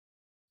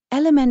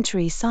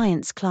Elementary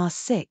Science Class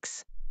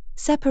 6.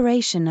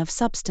 Separation of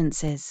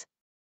substances.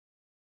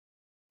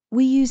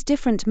 We use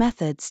different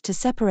methods to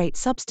separate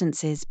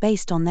substances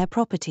based on their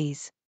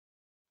properties.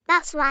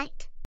 That's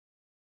right.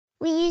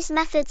 We use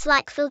methods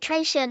like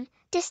filtration,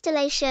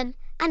 distillation,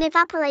 and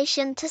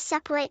evaporation to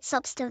separate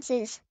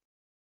substances.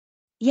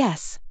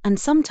 Yes, and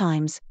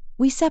sometimes,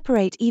 we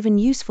separate even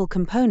useful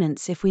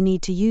components if we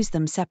need to use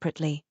them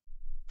separately.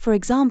 For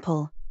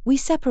example, we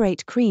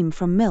separate cream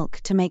from milk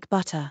to make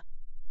butter.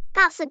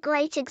 That's a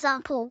great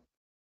example.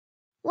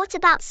 What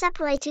about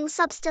separating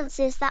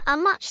substances that are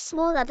much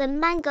smaller than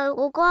mango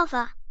or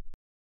guava?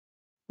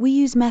 We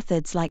use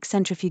methods like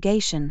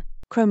centrifugation,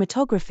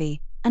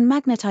 chromatography, and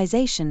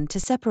magnetization to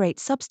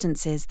separate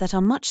substances that are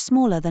much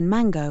smaller than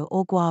mango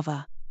or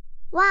guava.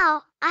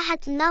 Wow, I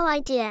had no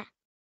idea.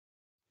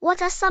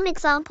 What are some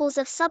examples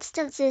of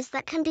substances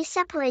that can be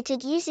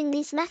separated using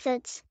these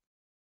methods?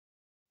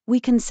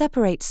 We can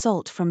separate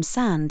salt from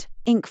sand,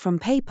 ink from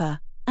paper,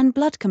 and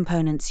blood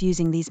components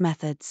using these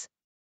methods.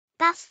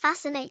 That's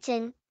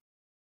fascinating.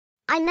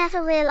 I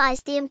never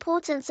realized the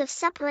importance of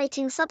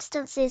separating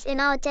substances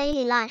in our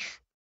daily life.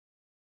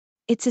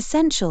 It's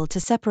essential to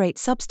separate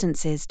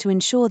substances to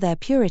ensure their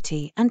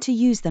purity and to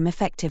use them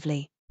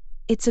effectively.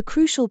 It's a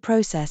crucial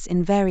process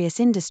in various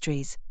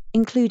industries,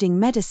 including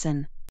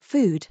medicine,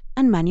 food,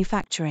 and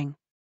manufacturing.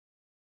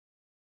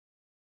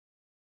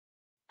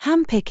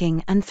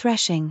 Handpicking and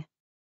threshing.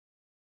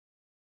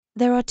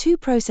 There are two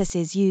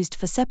processes used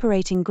for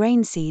separating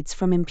grain seeds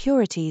from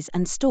impurities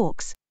and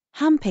stalks: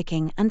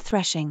 handpicking and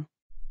threshing.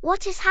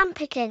 What is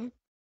handpicking?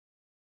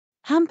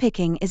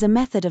 Handpicking is a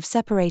method of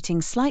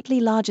separating slightly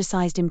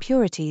larger-sized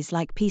impurities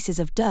like pieces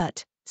of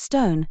dirt,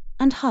 stone,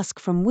 and husk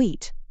from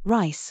wheat,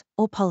 rice,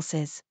 or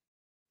pulses.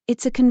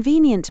 It's a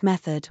convenient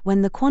method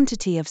when the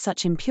quantity of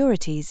such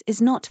impurities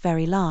is not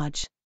very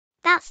large.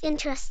 That's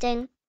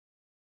interesting.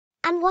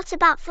 And what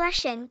about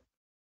threshing?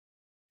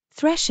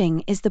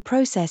 Threshing is the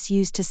process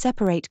used to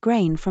separate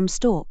grain from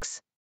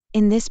stalks.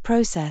 In this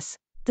process,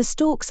 the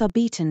stalks are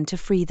beaten to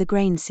free the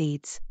grain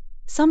seeds.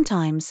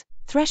 Sometimes,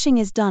 threshing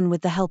is done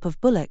with the help of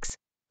bullocks,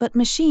 but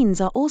machines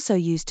are also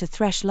used to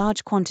thresh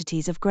large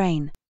quantities of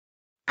grain.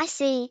 I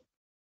see.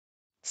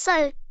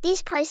 So,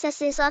 these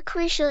processes are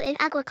crucial in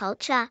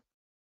agriculture.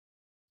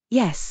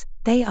 Yes,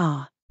 they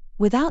are.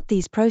 Without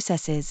these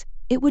processes,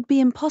 it would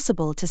be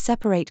impossible to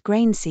separate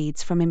grain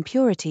seeds from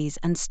impurities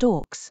and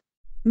stalks,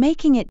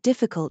 making it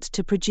difficult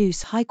to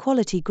produce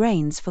high-quality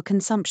grains for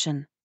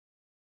consumption.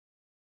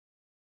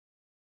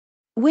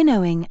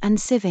 Winnowing and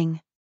sieving.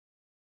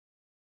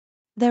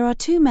 There are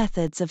two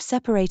methods of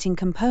separating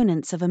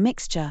components of a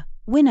mixture: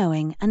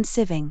 winnowing and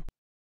sieving.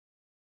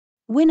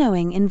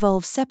 Winnowing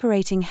involves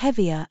separating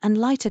heavier and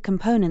lighter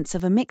components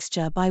of a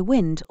mixture by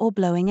wind or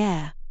blowing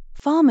air.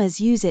 Farmers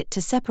use it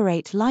to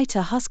separate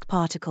lighter husk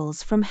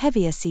particles from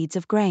heavier seeds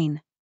of grain.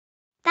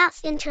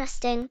 That's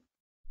interesting.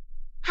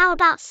 How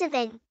about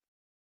sieving?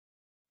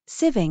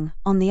 Sieving,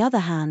 on the other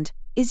hand,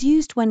 is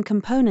used when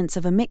components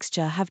of a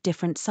mixture have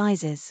different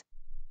sizes.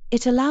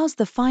 It allows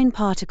the fine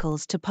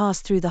particles to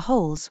pass through the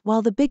holes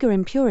while the bigger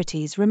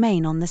impurities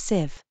remain on the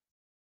sieve.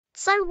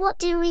 So what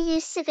do we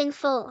use sieving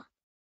for?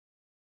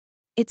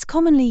 It's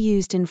commonly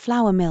used in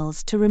flour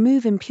mills to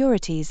remove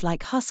impurities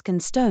like husk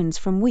and stones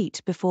from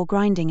wheat before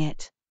grinding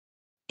it.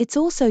 It's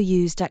also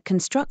used at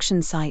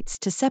construction sites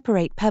to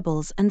separate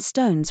pebbles and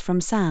stones from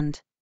sand.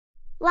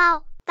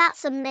 Wow,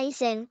 that's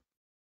amazing.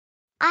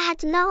 I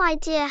had no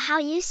idea how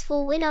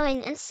useful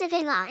winnowing and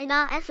sieving are in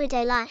our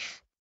everyday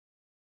life.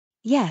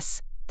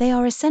 Yes, they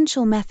are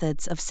essential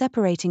methods of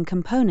separating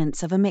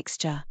components of a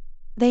mixture.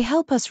 They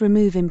help us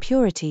remove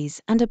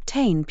impurities and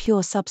obtain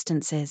pure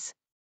substances.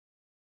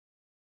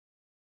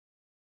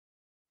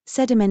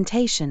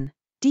 Sedimentation,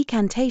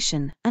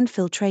 decantation, and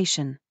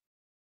filtration.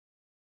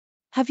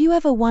 Have you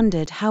ever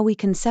wondered how we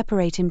can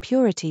separate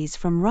impurities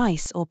from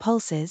rice or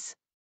pulses?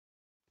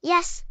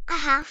 Yes, I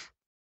have.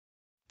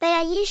 They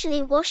are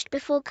usually washed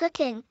before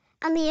cooking,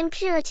 and the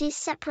impurities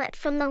separate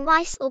from the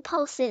rice or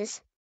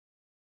pulses.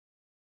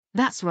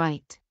 That's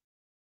right.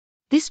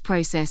 This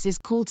process is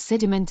called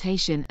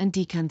sedimentation and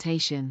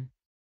decantation.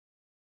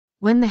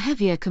 When the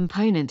heavier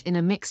component in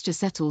a mixture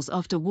settles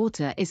after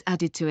water is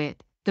added to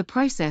it, the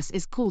process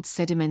is called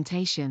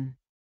sedimentation.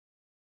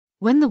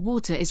 When the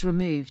water is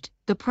removed,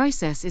 the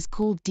process is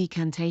called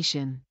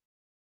decantation.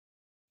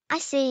 I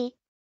see.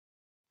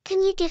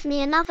 Can you give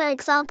me another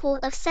example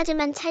of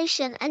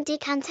sedimentation and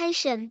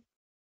decantation?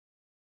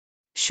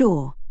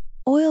 Sure.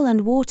 Oil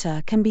and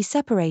water can be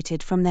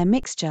separated from their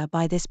mixture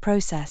by this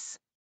process.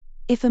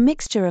 If a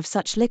mixture of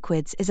such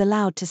liquids is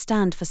allowed to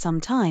stand for some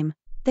time,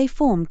 they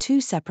form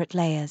two separate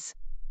layers.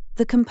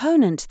 The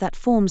component that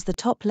forms the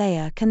top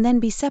layer can then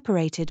be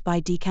separated by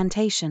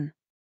decantation.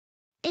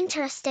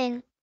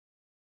 Interesting.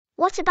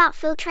 What about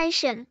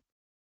filtration?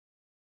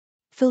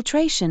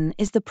 Filtration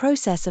is the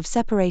process of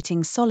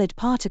separating solid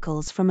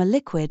particles from a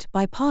liquid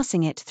by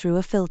passing it through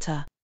a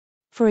filter.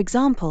 For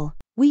example,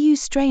 we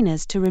use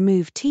strainers to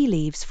remove tea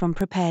leaves from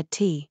prepared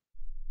tea.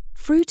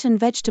 Fruit and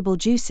vegetable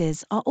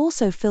juices are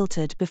also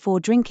filtered before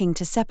drinking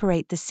to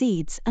separate the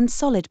seeds and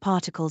solid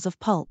particles of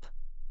pulp.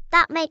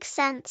 That makes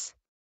sense.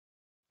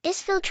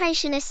 Is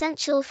filtration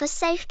essential for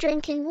safe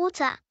drinking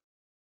water?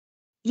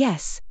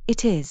 Yes,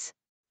 it is.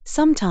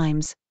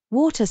 Sometimes,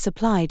 water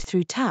supplied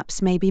through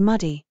taps may be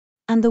muddy,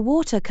 and the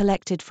water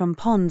collected from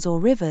ponds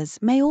or rivers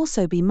may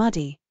also be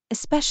muddy,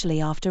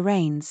 especially after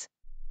rains.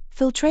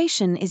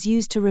 Filtration is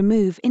used to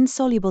remove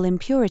insoluble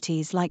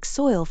impurities like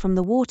soil from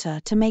the water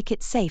to make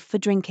it safe for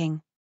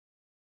drinking.